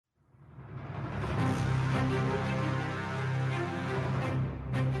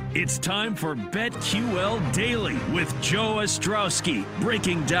It's time for BetQL Daily with Joe Ostrowski,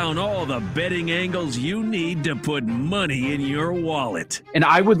 breaking down all the betting angles you need to put money in your wallet. And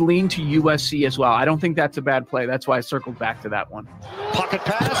I would lean to USC as well. I don't think that's a bad play. That's why I circled back to that one. Pocket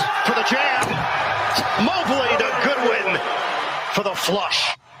pass for the jam. Mobley to Goodwin for the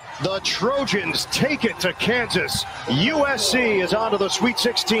flush. The Trojans take it to Kansas. USC is on to the Sweet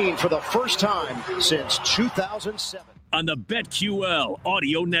 16 for the first time since 2007. On the BetQL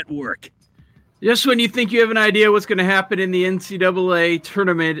Audio Network. Just when you think you have an idea what's going to happen in the NCAA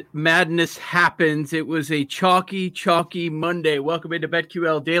tournament, madness happens. It was a chalky Monday. Welcome into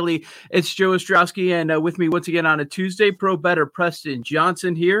BetQL Daily. It's Joe Ostrowski, and with me once again on a Tuesday, pro bettor Preston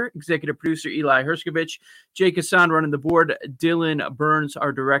Johnson here, executive producer Eli Herskovich, Jake Hassan running the board, Dylan Burns,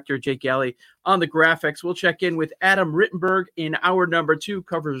 our director, Jake Galley on the graphics. We'll check in with Adam Rittenberg in hour number 2,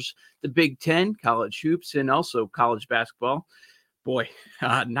 covers the Big Ten, college hoops, and also college basketball. Boy,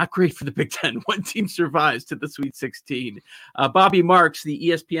 not great for the Big Ten. One team survives to the Sweet 16. Bobby Marks, the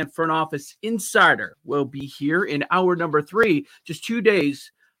ESPN front office insider, will be here in hour number 3, just 2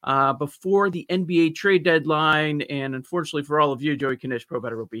 days before the NBA trade deadline. And unfortunately for all of you, Joey Knish, pro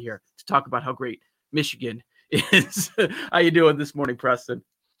bettor, will be here to talk about how great Michigan is. How you doing this morning, Preston?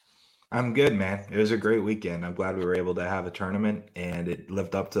 I'm good, man. It was a great weekend. I'm glad we were able to have a tournament, and it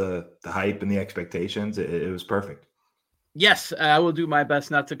lived up to the hype and the expectations. It was perfect. Yes, I will do my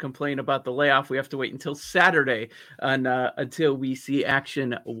best not to complain about the layoff. We have to wait until Saturday until we see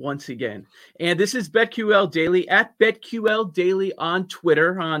action once again. And this is BetQL Daily at BetQL Daily on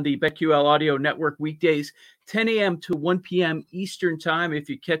Twitter, on the BetQL Audio Network weekdays, 10 a.m. to 1 p.m. Eastern Time. If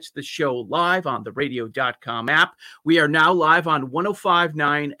you catch the show live on the radio.com app, we are now live on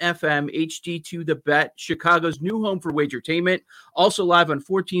 105.9 FM HD2 The Bet, Chicago's new home for wagertainment. Also live on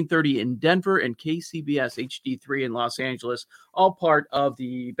 1430 in Denver and KCBS HD3 in Los Angeles, all part of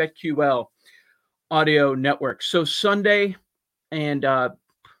the BetQL Audio Network. So Sunday and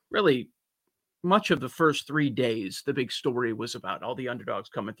really much of the first 3 days, the big story was about all the underdogs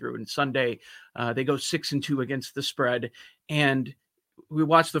coming through. And Sunday, they go 6-2 against the spread. And we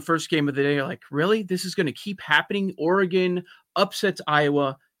watched the first game of the day, like, really? This is going to keep happening? Oregon upsets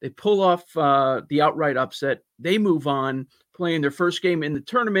Iowa. They pull off the outright upset. They move on, playing their first game in the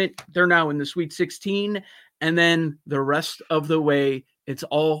tournament. They're now in the Sweet 16. And then the rest of the way, it's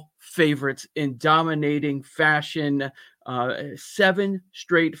all favorites in dominating fashion. 7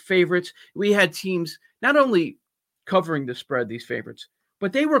 straight favorites. We had teams not only covering the spread, these favorites,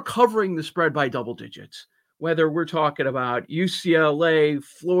 but they were covering the spread by double digits. Whether we're talking about UCLA,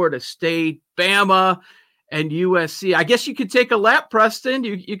 Florida State, Bama, and USC. I guess you could take a lap, Preston.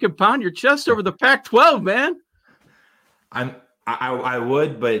 You could pound your chest over the Pac-12, man. I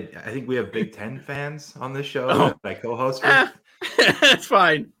would, but I think we have Big Ten fans on this show that I co-host with. That's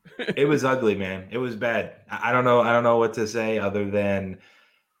fine. It was ugly, man. It was bad. I don't know what to say other than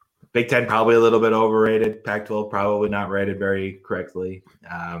Big Ten probably a little bit overrated. Pac-12 probably not rated very correctly.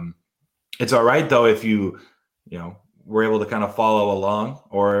 It's all right though if you were able to kind of follow along,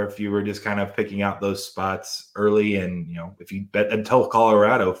 or if you were just kind of picking out those spots early, and if you bet until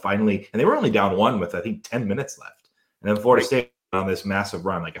Colorado finally, and they were only down 1 with I think 10 minutes left, and then Florida State on this massive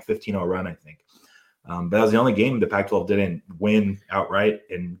run, like a 15-0 run, I think. But that was the only game the Pac-12 didn't win outright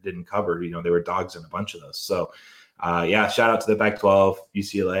and didn't cover. They were dogs in a bunch of those. So, shout out to the Pac-12,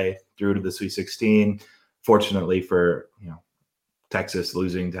 UCLA through to the Sweet 16. Fortunately for Texas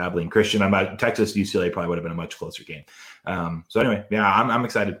losing to Abilene Christian, Texas UCLA probably would have been a much closer game. So anyway, I'm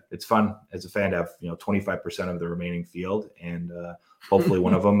excited. It's fun as a fan to have 25% of the remaining field, and hopefully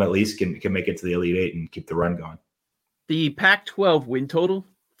one of them at least can make it to the Elite Eight and keep the run going. The Pac-12 win total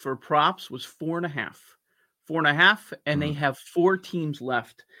for props was 4.5, and they have 4 teams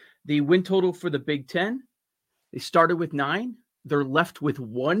left. The win total for the Big Ten, they started with 9. They're left with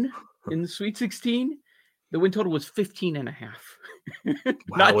 1 in the Sweet 16. The win total was 15.5.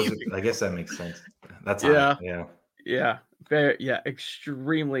 Wow, I guess that makes sense. That's high. Yeah,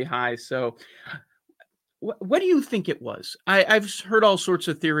 extremely high. So what do you think it was? I've heard all sorts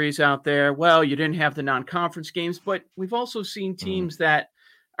of theories out there. Well, you didn't have the non-conference games, but we've also seen teams that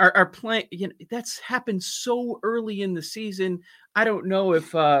are playing. That's happened so early in the season. I don't know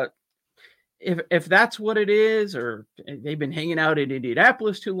if that's what it is, or they've been hanging out in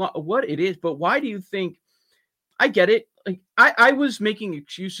Indianapolis too long. What it is, but why do you think? I get it. Like I was making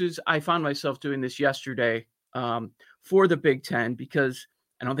excuses. I found myself doing this yesterday for the Big Ten because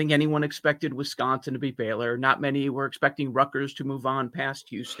I don't think anyone expected Wisconsin to beat Baylor. Not many were expecting Rutgers to move on past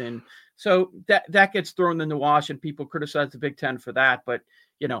Houston. So that gets thrown in the wash, and people criticize the Big Ten for that. But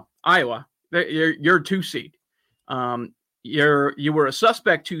Iowa, you're a 2 seed. you were a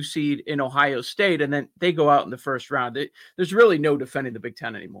suspect 2 seed in Ohio State, and then they go out in the first round. There's really no defending the Big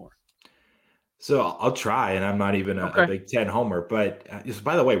Ten anymore. So I'll try, and I'm not even a Big Ten homer. But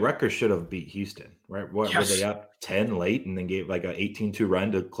by the way, Rutgers should have beat Houston, right? What were they up 10 late, and then gave like an 18-2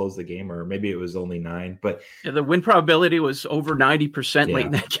 run to close the game, or maybe it was only 9. But the win probability was over 90% late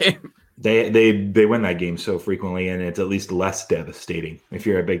in that game. They win that game so frequently, and it's at least less devastating if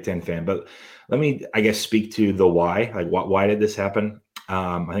you're a Big Ten fan. But let me, I guess, speak to the why. Like, why did this happen?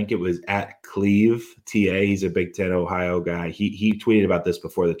 I think it was at Cleve TA. He's a Big Ten Ohio guy. He tweeted about this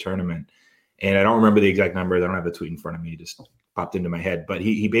before the tournament. And I don't remember the exact numbers. I don't have the tweet in front of me. It just popped into my head. But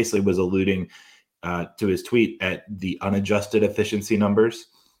he basically was alluding to his tweet at the unadjusted efficiency numbers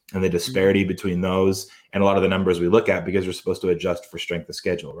and the disparity between those and a lot of the numbers we look at, because we're supposed to adjust for strength of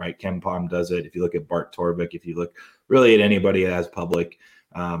schedule, right? KenPom does it. If you look at Bart Torvik, if you look really at anybody that has public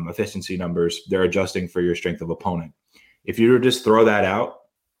efficiency numbers, they're adjusting for your strength of opponent. If you were to just throw that out,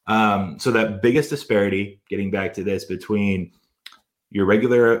 so that biggest disparity, getting back to this, between your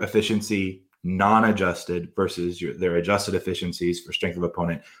regular efficiency non-adjusted versus their adjusted efficiencies for strength of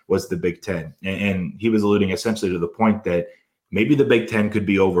opponent, was the Big Ten. And he was alluding essentially to the point that maybe the Big Ten could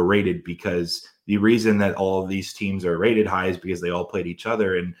be overrated, because the reason that all of these teams are rated high is because they all played each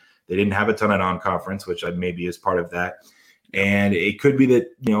other and they didn't have a ton of non-conference, which maybe is part of that. And it could be that,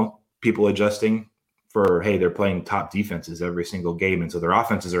 people adjusting for, hey, they're playing top defenses every single game, and so their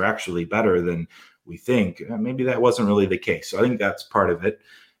offenses are actually better than we think. Maybe that wasn't really the case. So I think that's part of it.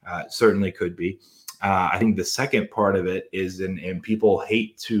 Certainly could be. I think the second part of it is, and people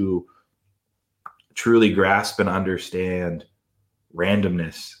hate to truly grasp and understand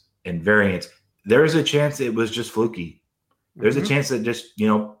randomness and variance. There's a chance it was just fluky. There's a chance that just,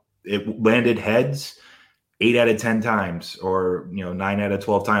 it landed heads 8 out of 10 times, or 9 out of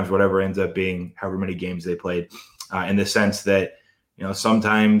 12 times, whatever ends up being, however many games they played, in the sense that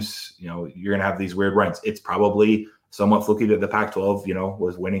sometimes you're gonna have these weird runs. It's probably somewhat fluky that the Pac-12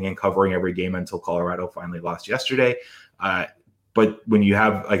 was winning and covering every game until Colorado finally lost yesterday. But when you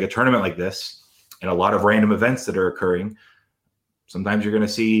have like a tournament like this and a lot of random events that are occurring, sometimes you're going to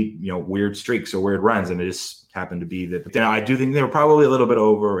see weird streaks or weird runs, and it just happened to be that. I do think they were probably a little bit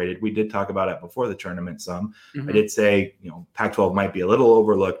overrated. We did talk about it before the tournament some. I did say Pac-12 might be a little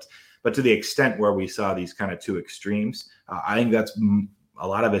overlooked, but to the extent where we saw these kind of two extremes, I think that's a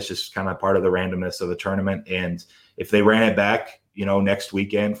lot of it's just kind of part of the randomness of the tournament. And if they ran it back, next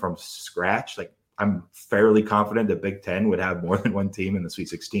weekend from scratch, like, I'm fairly confident that Big Ten would have more than one team in the Sweet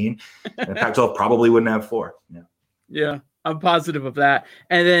 16, and the Pac-12 probably wouldn't have 4. Yeah, I'm positive of that.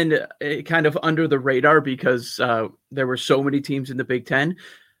 And then kind of under the radar, because there were so many teams in the Big Ten,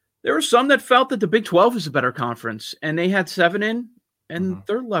 there were some that felt that the Big 12 is a better conference, and they had 7 in, and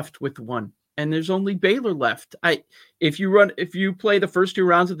they're left with 1. And there's only Baylor left. If you play the first 2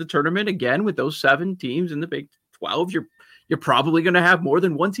 rounds of the tournament again with those 7 teams in the Big 12, you're probably going to have more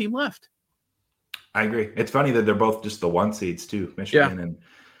than 1 team left. I agree. It's funny that they're both just the 1 seeds too, Michigan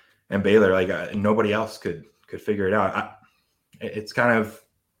and Baylor. Like nobody else could figure it out. It's kind of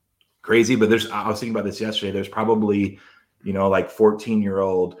crazy, but I was thinking about this yesterday. There's probably like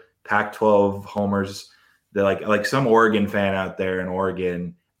 14-year-old Pac-12 homers that like some Oregon fan out there in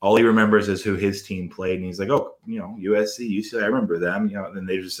Oregon. All he remembers is who his team played, and he's like, "Oh, USC, UCLA, I remember them." And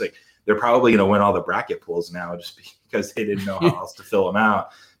they just like, they're probably going to win all the bracket pools now just because they didn't know how else to fill them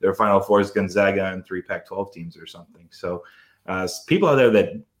out. Their Final Four is Gonzaga and 3 Pac-12 teams or something. So people out there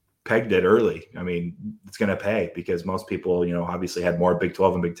that pegged it early, I mean, it's going to pay, because most people, obviously had more Big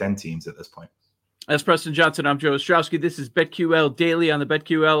 12 and Big 10 teams at this point. That's Preston Johnson. I'm Joe Ostrowski. This is BetQL Daily on the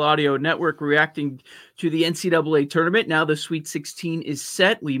BetQL Audio Network, reacting to the NCAA tournament. Now the Sweet 16 is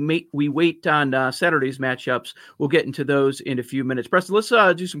set. We wait on Saturday's matchups. We'll get into those in a few minutes. Preston, let's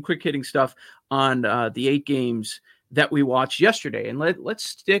do some quick hitting stuff on the 8 games that we watched yesterday, and let's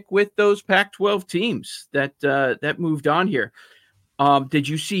stick with those Pac-12 teams that moved on here. Did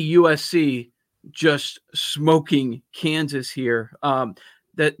you see USC just smoking Kansas here?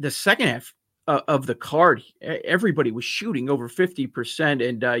 The second half of the card, everybody was shooting over 50%,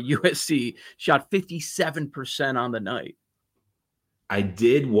 and USC shot 57% on the night. I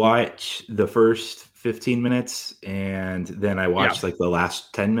did watch the first 15 minutes, and then I watched like the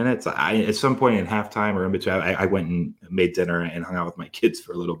last 10 minutes. At some point in halftime or in between, I went and made dinner and hung out with my kids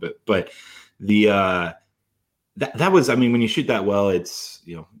for a little bit. But that was, I mean, when you shoot that well, it's,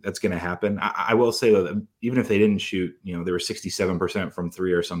 that's going to happen. I will say that even if they didn't shoot, they were 67% from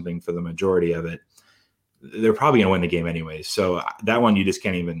 3 or something for the majority of it, they're probably going to win the game anyways. So that one, you just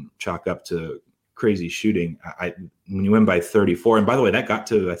can't even chalk up to crazy shooting. When you win by 34, and by the way, that got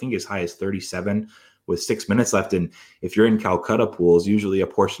to, I think, as high as 37 with 6 minutes left. And if you're in Calcutta pools, usually a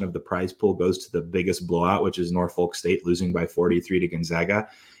portion of the prize pool goes to the biggest blowout, which is Norfolk State losing by 43 to Gonzaga.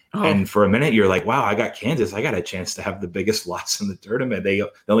 Oh. And for a minute, you're like, wow, I got Kansas. I got a chance to have the biggest loss in the tournament. They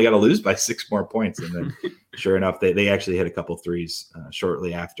only got to lose by 6 more points. And then sure enough, they actually hit a couple threes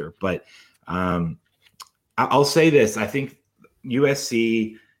shortly after. But I'll say this. I think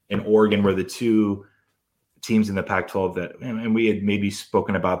USC and Oregon were the two teams in the Pac-12 that, and we had maybe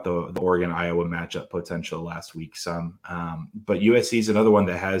spoken about the Oregon-Iowa matchup potential last week some. But USC is another one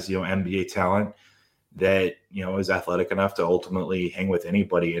that has, NBA talent that, is athletic enough to ultimately hang with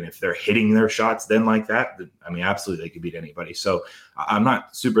anybody. And if they're hitting their shots then like that, absolutely they could beat anybody. So I'm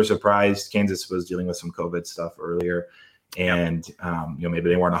not super surprised. Kansas was dealing with some COVID stuff earlier, and maybe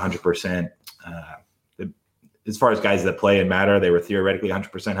they weren't 100%. As far as guys that play and matter, they were theoretically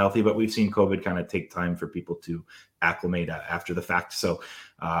 100% healthy, but we've seen COVID kind of take time for people to acclimate after the fact. So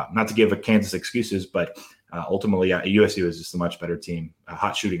not to give a Kansas excuses, but ultimately USC was just a much better team,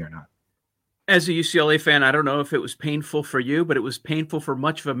 hot shooting or not. As a UCLA fan, I don't know if it was painful for you, but it was painful for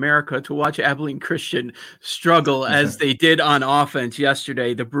much of America to watch Abilene Christian struggle as they did on offense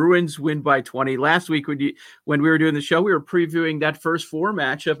yesterday. The Bruins win by 20. Last week when we were doing the show, we were previewing that first 4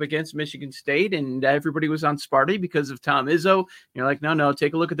 matchup against Michigan State, and everybody was on Sparty because of Tom Izzo. You're like, no,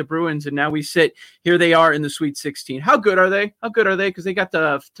 take a look at the Bruins, and now we sit here. They are in the Sweet 16. How good are they? Because they got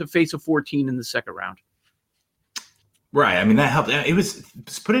to face a 14 in the second round. Right. That helped. It was,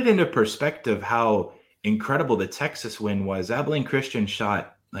 just put it into perspective how incredible the Texas win was. Abilene Christian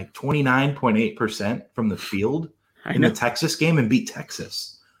shot like 29.8% from the field in the Texas game and beat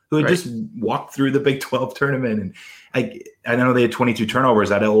Texas, who had just walked through the Big 12 tournament. And I know they had 22 turnovers.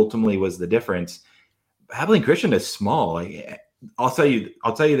 That ultimately was the difference. Abilene Christian is small. I'll tell you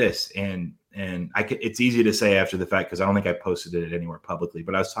this, and it's easy to say after the fact because I don't think I posted it anywhere publicly,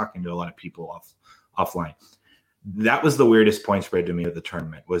 but I was talking to a lot of people offline. That was the weirdest point spread to me of the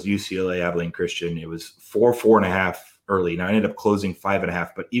tournament was UCLA Abilene Christian. It was 4.5 early. Now I ended up closing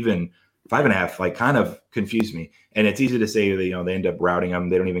 5.5, but even 5.5 kind of confused me. And it's easy to say they end up routing them.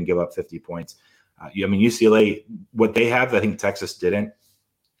 They don't even give up 50 points. UCLA, what they have, I think Texas didn't.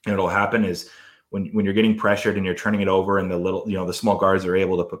 And it'll happen is when you're getting pressured and you're turning it over and the small guards are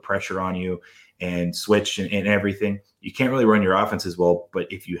able to put pressure on you and switch and everything, you can't really run your offense as well.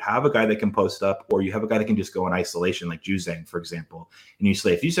 But if you have a guy that can post up, or you have a guy that can just go in isolation, like Juzang, for example, and if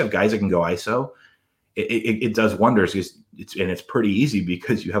you just have guys that can go ISO, it does wonders. It's pretty easy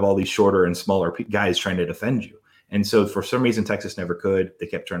because you have all these shorter and smaller guys trying to defend you. And so for some reason, Texas never could. They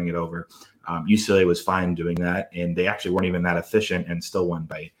kept turning it over. UCLA was fine doing that, and they actually weren't even that efficient and still won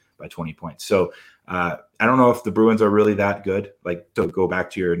by 20 points. So I don't know if the Bruins are really that good. Like, to go back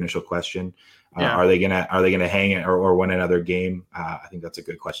to your initial question, are they gonna hang it or win another game? I think that's a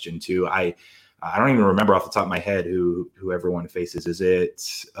good question too. I don't even remember off the top of my head who everyone faces. Is it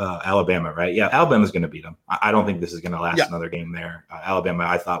Alabama? Right? Yeah, Alabama's going to beat them. I don't think this is going to last another game there. Alabama,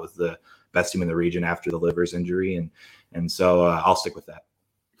 I thought, was the best team in the region after the Livers injury, and so I'll stick with that.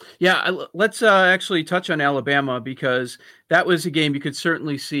 Yeah, let's actually touch on Alabama because that was a game you could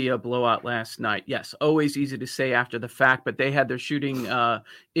certainly see a blowout last night. Yes, always easy to say after the fact, but they had their shooting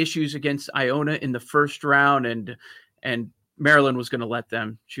issues against Iona in the first round, and Maryland was going to let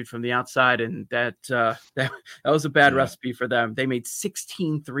them shoot from the outside, and that was a bad recipe for them. They made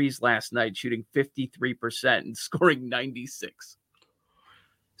 16 threes last night, shooting 53% and scoring 96.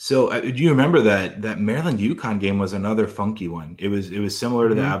 So do you remember that Maryland UConn game was another funky one? It was similar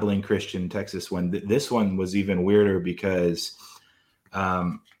to the Abilene Christian Texas one. This one was even weirder because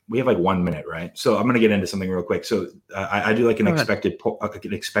we have like 1 minute, right? So I'm going to get into something real quick. So I do like an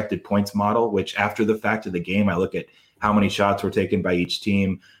expected points model, which after the fact of the game, I look at how many shots were taken by each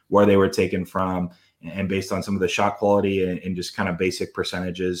team, where they were taken from, and based on some of the shot quality and just kind of basic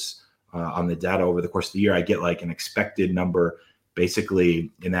percentages on the data over the course of the year, I get like an expected number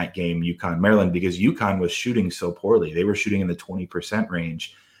basically in that game, UConn-Maryland, because UConn was shooting so poorly. They were shooting in the 20%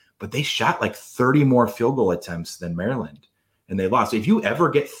 range, but they shot like 30 more field goal attempts than Maryland, and they lost. So if you ever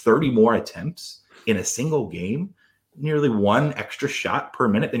get 30 more attempts in a single game, nearly one extra shot per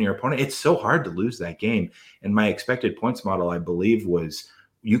minute than your opponent, it's so hard to lose that game. And my expected points model, I believe, was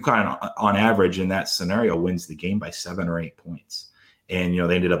UConn on average in that scenario wins the game by 7 or 8 points. And,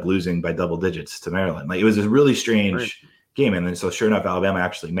 they ended up losing by double digits to Maryland. Like, it was a really strange game. And then so sure enough, Alabama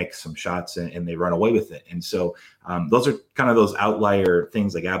actually makes some shots and they run away with it. And so those are kind of those outlier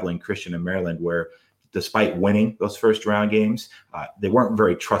things like Abilene Christian and Maryland, where despite winning those first round games, they weren't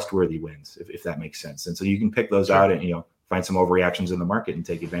very trustworthy wins, if that makes sense. And so you can pick those out and, find some overreactions in the market and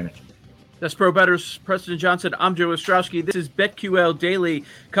take advantage. That's Pro Bettor's Preston Johnson. I'm Joe Ostrowski. This is BetQL Daily.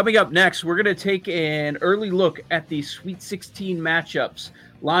 Coming up next, we're going to take an early look at the Sweet 16 matchups.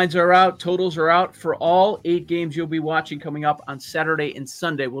 Lines are out, totals are out for all 8 games you'll be watching coming up on Saturday and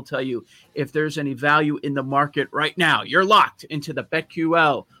Sunday. We'll tell you if there's any value in the market right now. You're locked into the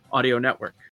BetQL Audio Network.